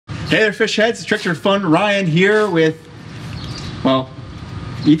Hey there, fish heads. It's Director of Fun Ryan here with, well,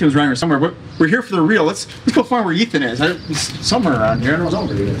 Ethan was running somewhere. We're here for the reel. Let's go find where Ethan is. He's somewhere around here. I don't know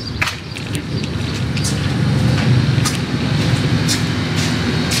where he is.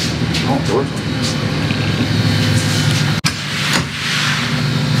 Oh, doors.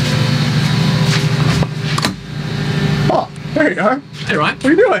 Oh, there you are. Hey, Ryan. What are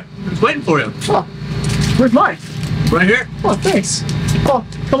you doing? I was waiting for you. Oh, where's mine? Right here. Oh, thanks. Oh,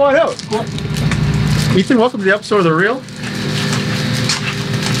 come on out. Ethan, welcome to the episode of The Reel.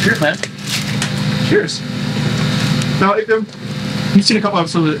 Cheers, man. Cheers. Now, Ethan, you've seen a couple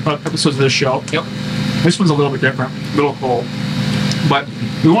episodes of this show. Yep. This one's a little bit different, a little cold. But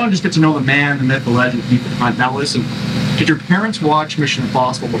we want to just get to know the man, the myth, the legend, Ethan Hunt. Now, listen, did your parents watch Mission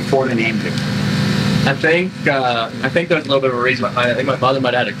Impossible before they named you? I think there's a little bit of a reason. I think my mother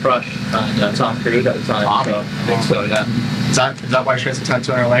might have had a crush on Tom Cruise at the time. Tommy. So I think so, yeah. Is that why she has a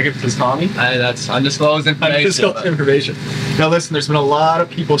tattoo on her leg? It's Tommy? That's undisclosed information. Undisclosed information. Now listen, there's been a lot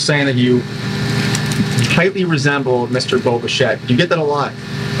of people saying that you tightly resemble Mr. Boba Fett. You get that a lot.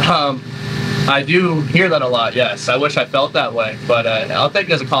 I do hear that a lot, yes. I wish I felt that way, but I'll take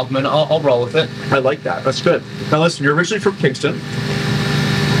it as a compliment. I'll roll with it. I like that. That's good. Now listen, you're originally from Kingston.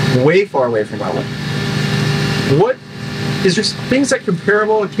 Way far away from Welland. What is there things that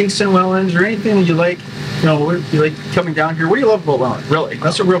comparable to Kingston, Welland, or anything that you like? You know, you like coming down here? What do you love about Welland? Really,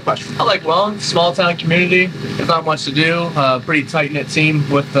 that's a real question. I like Welland, small town community. There's not much to do. Pretty tight knit team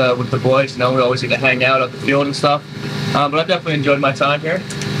with the boys. You know, we always get to hang out at the field and stuff. But I've definitely enjoyed my time here.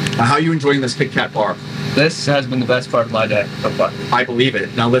 How are you enjoying this Kit Kat bar? This has been the best part of my day so far. I believe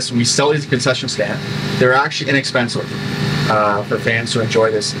it. Now listen, we sell these at the concession stand. They're actually inexpensive for fans to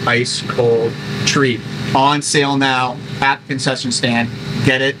enjoy this ice cold treat. On sale now at the concession stand.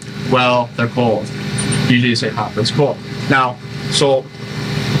 Get it? Well, they're cold. Usually you say hot, but it's cold. Now, so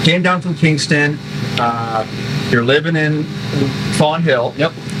came down from Kingston. You're living in Fawn Hill.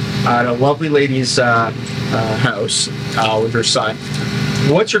 Yep. At a lovely lady's house with her son.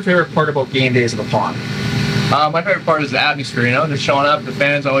 What's your favorite part about game days at the pond? My favorite part is the atmosphere, you know, just showing up, the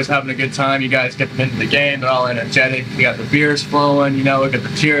fans always having a good time, you guys get them into the game, they're all energetic, you got the beers flowing, you know, we got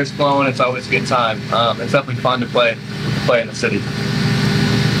the cheers flowing, it's always a good time. It's definitely fun to play in the city.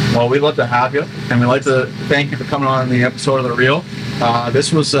 Well, we'd love to have you, and we'd like to thank you for coming on the episode of The Reel.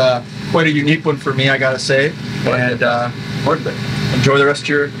 This was quite a unique one for me, I gotta say, and Worth it. enjoy the rest of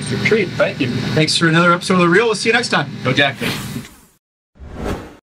your treat. Thank you. Thanks for another episode of The Reel. We'll see you next time. Go Jack.